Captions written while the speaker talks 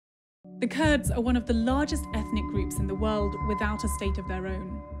The Kurds are one of the largest ethnic groups in the world without a state of their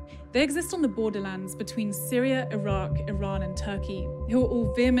own. They exist on the borderlands between Syria, Iraq, Iran, and Turkey, who are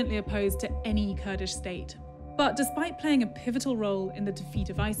all vehemently opposed to any Kurdish state. But despite playing a pivotal role in the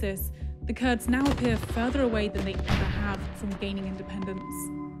defeat of ISIS, the Kurds now appear further away than they ever have from gaining independence.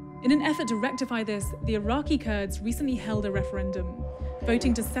 In an effort to rectify this, the Iraqi Kurds recently held a referendum,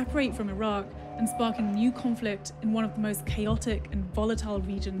 voting to separate from Iraq and sparking new conflict in one of the most chaotic and volatile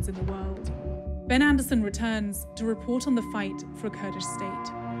regions in the world. Ben Anderson returns to report on the fight for a Kurdish state.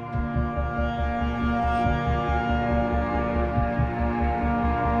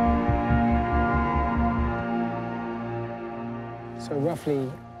 So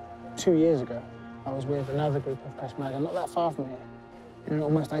roughly 2 years ago, I was with another group of Peshmerga, not that far from here, in an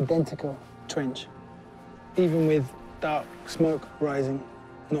almost identical trench, even with dark smoke rising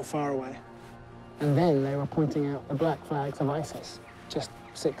not far away. And then they were pointing out the black flags of ISIS, just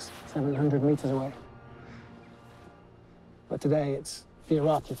 600-700 meters away. But today it's the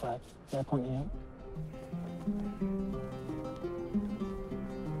Iraqi flag they're pointing out.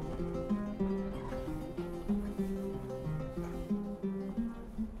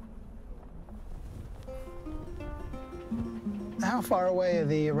 How far away are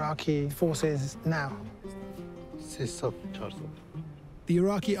the Iraqi forces now? The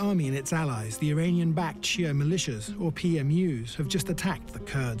Iraqi army and its allies, the Iranian-backed Shia militias, or PMUs, have just attacked the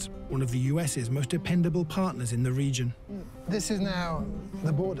Kurds, one of the US's most dependable partners in the region. This is now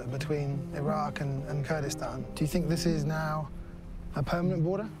the border between Iraq and Kurdistan. Do you think this is now a permanent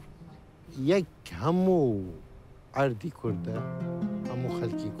border? یک همو عردی کرده، همو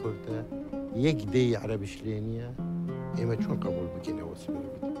خلکی کرده، یک دی عربیش لینیه، ایمه چون قبول بکنه واسه بره.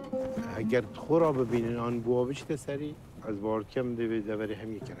 اگر خورا ببینن آن بوابش تسری، از بارد کم دوری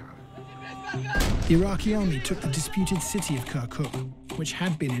هم یک The Iraqi army took the disputed city of Kirkuk, which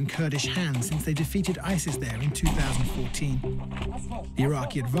had been in Kurdish hands since they defeated ISIS there in 2014. The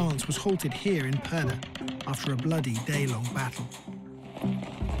Iraqi advance was halted here in Perda after a bloody day-long battle.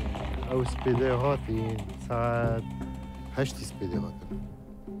 او سپیده هاتین ساعت 8 سپیده هاتن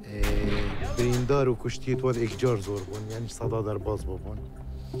بریندار و کشتیت واد اکجار زور بون یعنی صدا در باز بون.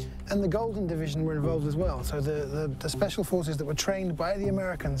 And the Golden Division were involved as well, so the special forces that were trained by the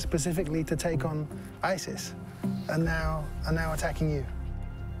Americans specifically to take on ISIS are now attacking you.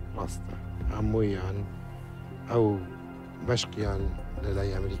 راستا همویان او مشقیان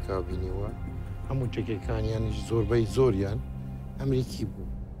للای امریکا بینیوا همو چکیکانیان زور بای زوریان امریکی بو.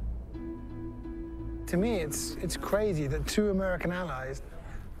 To me, it's crazy that two American allies,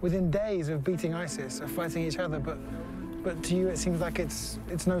 within days of beating ISIS, are fighting each other, but to you it seems like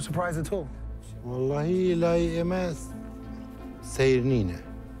it's no surprise at all. والله لا إما سيرنينا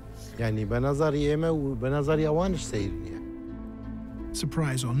يعني بنظري إما وبنظري أوانش سيرنيا.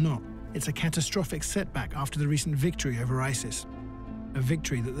 Surprise or not, it's a catastrophic setback after the recent victory over ISIS, a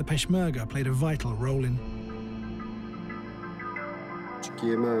victory that the Peshmerga played a vital role in.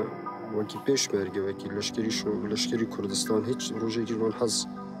 وکی پشمرگه وکی لشکری کردستان هیچ روزی که من حس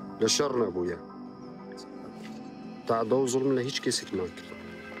لشر نبوده. تعدی و ظلم لهیچ کسی نکرد.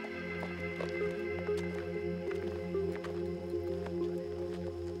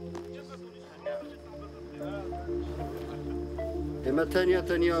 اما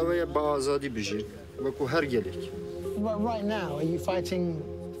تنیا اوی با آزادی بجی وکو هر گلیک. Right now, are you fighting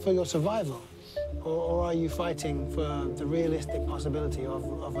for your survival? Or are you fighting for the realistic possibility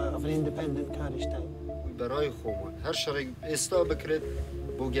of an independent Kurdish state? برای خوبان هر شرک استا بکرد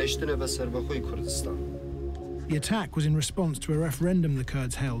با گشتن به سربخوی کردستان. The attack was in response to a referendum the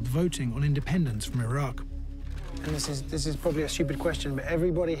Kurds held voting on independence from Iraq. And this is probably a stupid question, but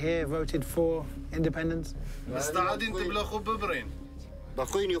everybody here voted for independence? استعد انت بلا خوب ببرين.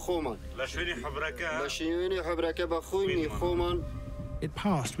 بخويني خومان. لشويني حبركة. لشويني حبركة بخويني خومان. It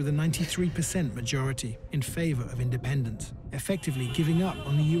passed with a 93% majority in favor of independence, effectively giving up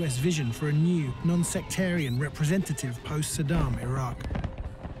on the US vision for a new, non-sectarian representative post-Saddam Iraq.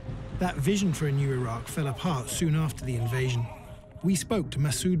 That vision for a new Iraq fell apart soon after the invasion. We spoke to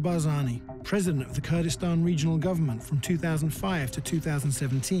Masoud Barzani, president of the Kurdistan regional government from 2005 to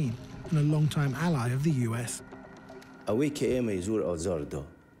 2017, and a longtime ally of the US. أويك إيما يزور أزار دا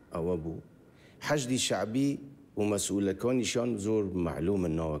أو أبو حشد شعبي ومسؤول كونيشان زور معلوم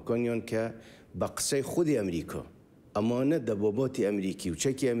النوع كونيون كبقصي خودي أمريكا أمانة دبابات أمريكي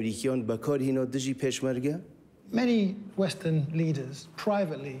وشكي أمريكيان بكار هنا دجي بيشمرجة. Many Western leaders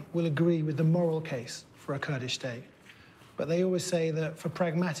privately will agree with the moral case for a Kurdish state, but they always say that for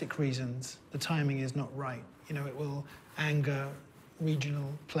pragmatic reasons the timing is not right. You know, it will anger regional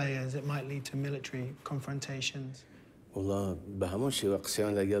players, it might lead to military confrontations. والله بهمون شيء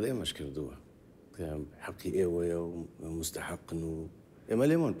وقسيان لقاضي مش كردوها حقي ايوه ومستحق انه اما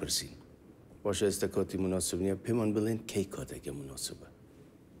ليمون برسين واش استكوتي مناسبني بيمون بلين كيكاتك مناسبه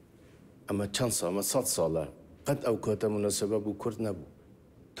اما تشانسا اما 100 ساله قد اوقات مناسبه بو كرد نبو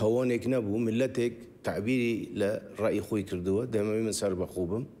توانك نبو ملتك تعبيري لرأي خوي كردوها دائما من سر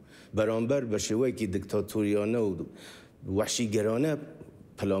بخوبم برانبر بشوي كي دكتاتوريانه ووحشي جرانه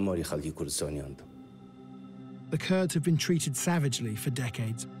بلاماري خلقي كردستاني عندهم. The Kurds have been treated savagely for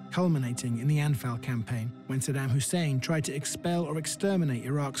decades, culminating in the Anfal campaign, when Saddam Hussein tried to expel or exterminate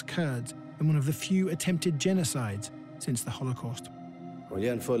Iraq's Kurds in one of the few attempted genocides since the Holocaust.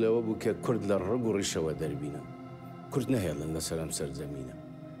 والأنفال أبو ككرد للرجل رشوا دربينا، كرد نهيلا لسلام سر زمينا.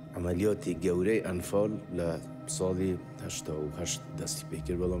 عمليات جوري أنفال لصالي 88 دستي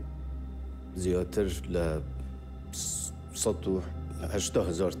بكر بلام زياتر ل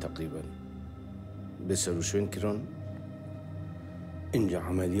 180,000 تقريبا. بسروشون كران إنجا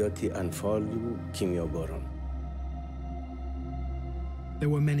عمليات أنفال وكيمياء باران. There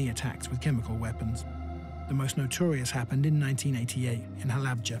were many attacks with chemical weapons. The most notorious happened in 1988 in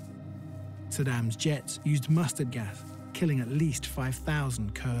Halabja. Saddam's jets used mustard gas, killing at least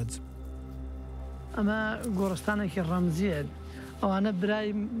 5,000 Kurds. أما قرستانك الرمزية أو أنا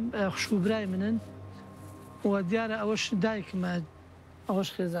براي خشو براي منن وديار أوش دايك ما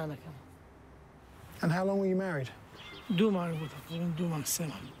أوش خزانك. And how long were you married? دوما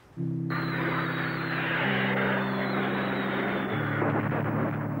السنة.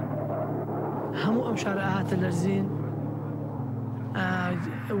 همو أمشار آهات الأرزين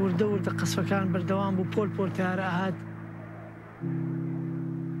ورد قصفة كان بردوام بول تيار آهات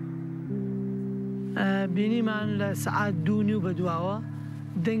بيني من لساعات دوني وبدواوة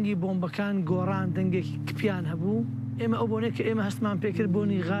دنجي بومبكان قوران دنجي كبيان هبو إما أبونك إما هستمان بيكر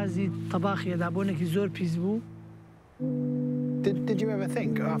بوني غازي طباخي دا بونك زور بيزبو. Did you ever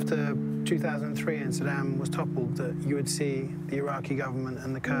think after 2003 and Saddam was toppled that you would see the Iraqi government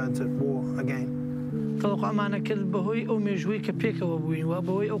and the Kurds at war again? طلقوا معنا كل بهوي أو مجوي كبيكا وبوين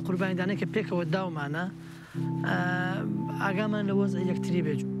وبهوي أو قربان دانا كبيكا وداو معنا أقاما لوضع يكتري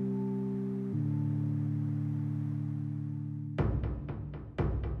بيجو.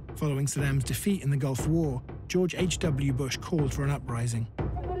 Following Saddam's defeat in the Gulf War, George H.W. Bush called for an uprising.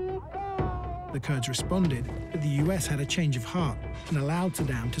 The Kurds responded, but the US had a change of heart and allowed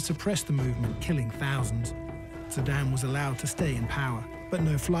Saddam to suppress the movement, killing thousands. Saddam was allowed to stay in power, but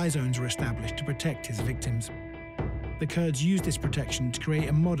no-fly zones were established to protect his victims. The Kurds used this protection to create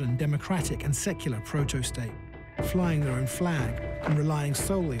a modern, democratic and secular proto-state, flying their own flag and relying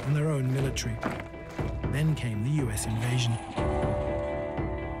solely on their own military. Then came the US invasion.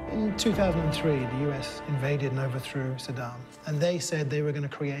 In 2003, the US invaded and overthrew Saddam, and they said they were going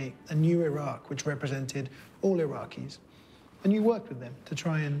to create a new Iraq which represented all Iraqis. And you worked with them to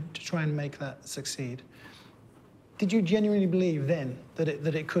try and make that succeed. Did you genuinely believe then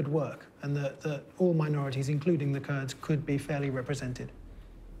that it could work and that all minorities, including the Kurds, could be fairly represented?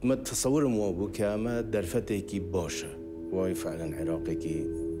 ما تصور مو كما درفتي باشا واي فعلا عراقي كي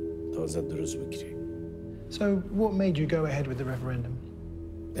تازه دروز بكري. So what made you go ahead with the referendum?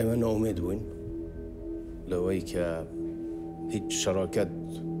 أنا أؤمن وين لو هيك هيك شراكات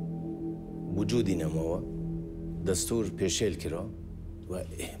وجودنا موا دستور بيشيل كرا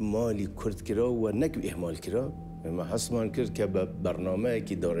وإهمال كرد كرا ونك إهمال كرا ما حسمان كرد كبرنامج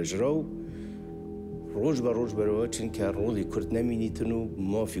كي دارج راو روج بروج برواتشين كرولي كرد نمينيتنو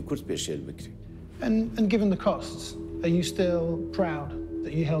ما في كرد بيشيل بكري. And given the costs, are you still proud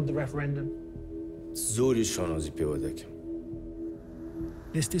that you held the referendum? زوري شانازي بيودك.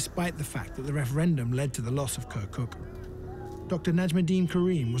 This despite the fact that the referendum led to the loss of Kirkuk. Dr. Najmuddin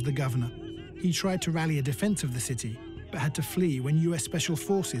Karim was the governor. He tried to rally a defense of the city, but had to flee when US Special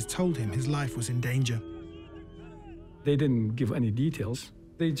Forces told him his life was in danger. They didn't give any details.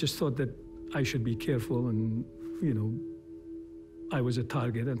 They just thought that I should be careful and, you know, I was a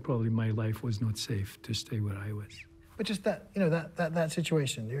target and probably my life was not safe to stay where I was. But just that, you know, that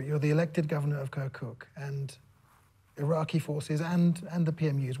situation, you're the elected governor of Kirkuk and Iraqi forces and the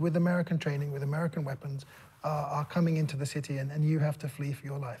PMUs with American training, with American weapons, are coming into the city and you have to flee for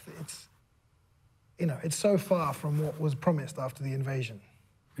your life. It's, you know, it's so far from what was promised after the invasion.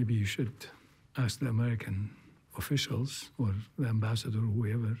 Maybe you should ask the American officials or the ambassador or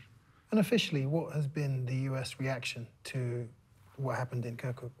whoever. And officially, what has been the US reaction to what happened in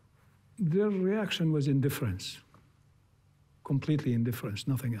Kirkuk? Their reaction was indifference, completely indifference,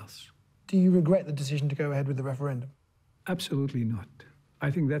 nothing else. Do you regret the decision to go ahead with the referendum? Absolutely not.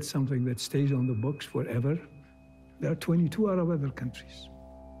 I think that's something that stays on the books forever. There are 22 Arab other countries.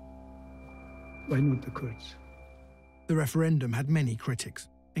 Why not the Kurds? The referendum had many critics,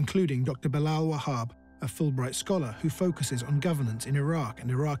 including Dr. Bilal Wahab, a Fulbright scholar who focuses on governance in Iraq and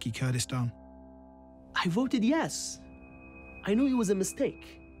Iraqi Kurdistan. I voted yes. I knew it was a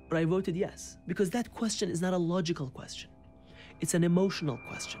mistake, but I voted yes, because that question is not a logical question. It's an emotional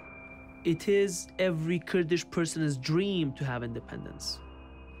question. It is every Kurdish person's dream to have independence.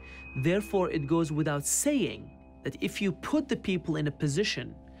 Therefore, it goes without saying that if you put the people in a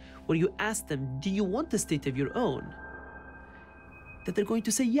position where you ask them, do you want a state of your own? That they're going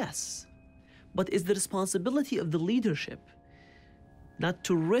to say yes. But it's the responsibility of the leadership not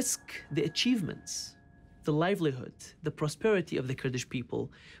to risk the achievements, the livelihood, the prosperity of the Kurdish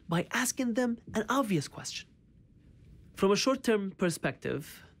people by asking them an obvious question. From a short-term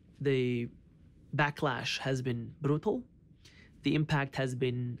perspective, the backlash has been brutal. The impact has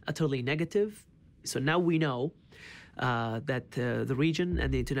been utterly negative. So now we know that the region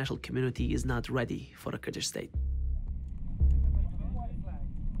and the international community is not ready for a Kurdish state.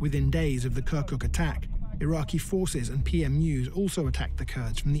 Within days of the Kirkuk attack, Iraqi forces and PMUs also attacked the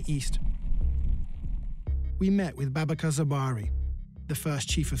Kurds from the east. We met with Babakar Zabari, the first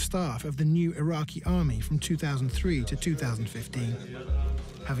chief of staff of the new Iraqi army from 2003 to 2015.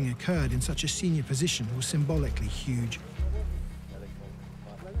 Having a Kurd in such a senior position was symbolically huge.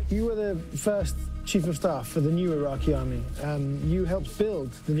 You were the first chief of staff for the new Iraqi army. You helped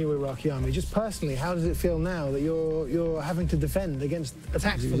build the new Iraqi army. Just personally, how does it feel now that you're having to defend against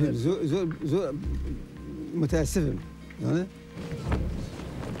attacks from them? متأسفم يعني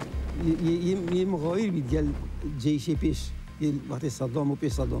مغاير بيتقال جيشي بيش وقت صدام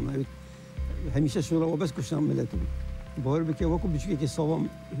وبيش صدام هميشه شورا وبس كشتم ملتو بار بك وكو بيشكي كي صوام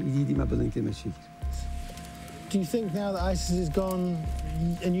جديد ما بدن كلمه شيء. Do you think now that ISIS is gone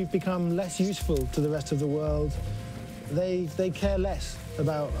and you've become less useful to the rest of the world, they care less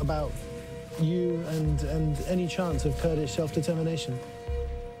about you and any chance of Kurdish self-determination?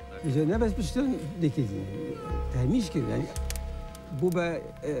 إذا نبس بشتون دكتي تهميش كده يعني بوبا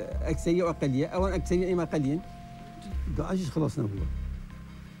أكثرية وأقلية أو أكثرية إما أقليين داعش خلصنا هو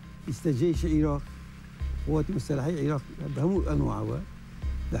استجيش العراق قوات مسلحة العراق بهم أنواعها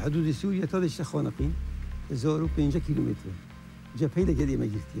لحدود سوريا تدش خانقين زاروا 5 كيلومتر جبهة لجريمة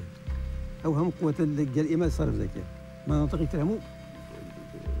جرتيا أو هم قوات الجريمة صرف ذكاء مناطق تهمو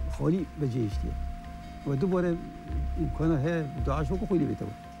خالي بجيشتيا ودوباره إمكانها داعش وكو خالي بيتوا.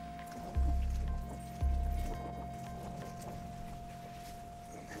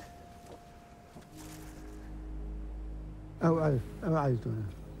 أو عايزته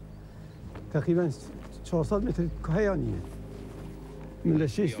تقريبا 400 متر كهيانية من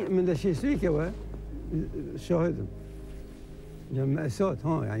الشيء سويكوا شاهدهم لما أسات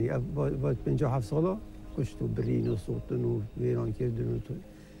ها يعني بعد 57 ساله كشتوا برلين وسوطن وإيران كردن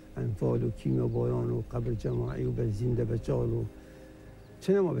وأنفال وكيمياء باران وقبر جماعي وبنزين دبجال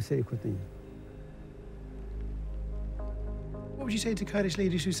وشنو ما بسير كتني. What would you say to Kurdish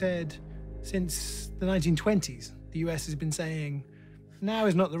leaders who said, since the 1920s, the US has been saying, now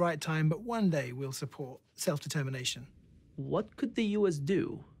is not the right time, but one day we'll support self-determination? What could the US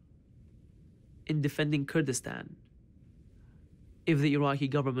do in defending Kurdistan if the Iraqi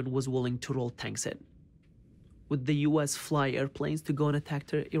government was willing to roll tanks in? Would the US fly airplanes to go and attack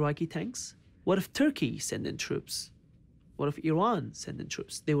Iraqi tanks? What if Turkey sent in troops? What if Iran sent in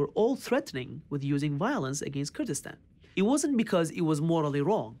troops? They were all threatening with using violence against Kurdistan. It wasn't because it was morally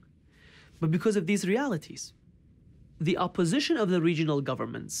wrong, but because of these realities. The opposition of the regional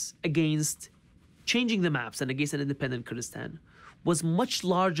governments against changing the maps and against an independent Kurdistan was much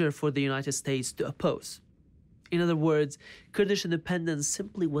larger for the United States to oppose. In other words, Kurdish independence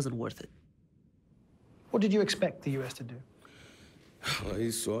simply wasn't worth it. What did you expect the US to do?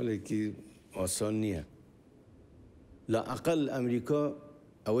 هاي سؤالك آسانية. لا أقل أمريكا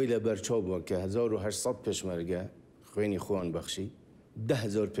أويل برشابه ك1800 پشمرگه خوینی خوان بخشی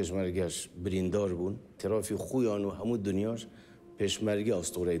 10,000 پشمرگش بریندار بون ترافی خویان و همو دنیاش پشمرگه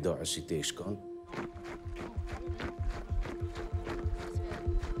اسطوره داعشی تیشکان.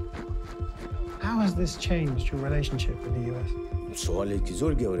 How has this changed your relationship with the US? سوالی که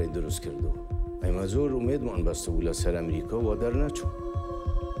زور گوره درست کردو. اما زور امید من بسته بولا سر امریکا و در نچو.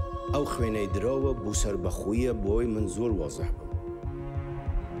 او خوینه دراوه بو سر بخویه بوی من زور واضح بود.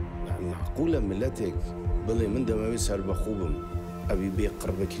 معقوله ملتك بلي من دموي سر بخوبم ابي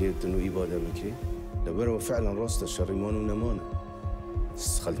بيقرب بكري تنو اباده بكري لبرو فعلا راست الشريمان ونمانه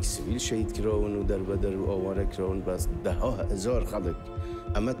خلق سيفيل شهيد كراون ودر بدر واواره كراون بس ده هزار خلق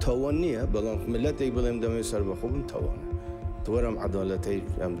اما تاوانيه بلان ملتي بلي من دموي سر بخوبم تاوانه تورم عدالتي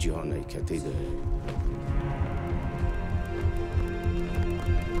ام جهاني كتي ده